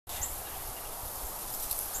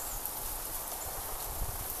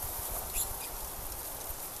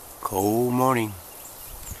Cold morning.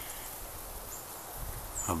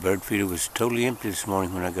 My bird feeder was totally empty this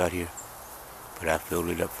morning when I got here, but I filled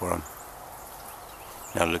it up for them.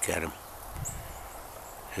 Now look at them.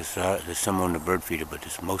 There's some on the bird feeder, but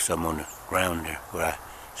there's most of them on the ground there where I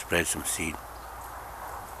spread some seed.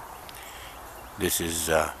 This is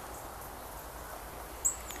the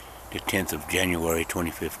 10th of January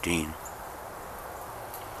 2015,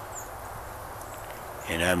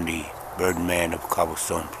 and I'm the bird man of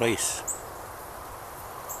Cobblestone Place.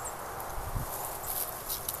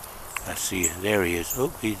 I see, there he is.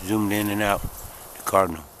 Oh, he's zoomed in and out, the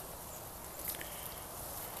cardinal.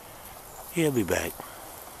 He'll be back.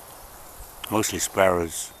 Mostly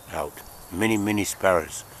sparrows out. Many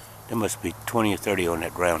sparrows. There must be 20 or 30 on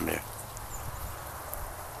that ground there.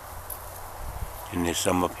 And there's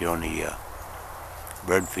some up here on the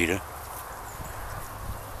bird feeder,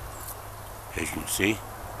 as you can see.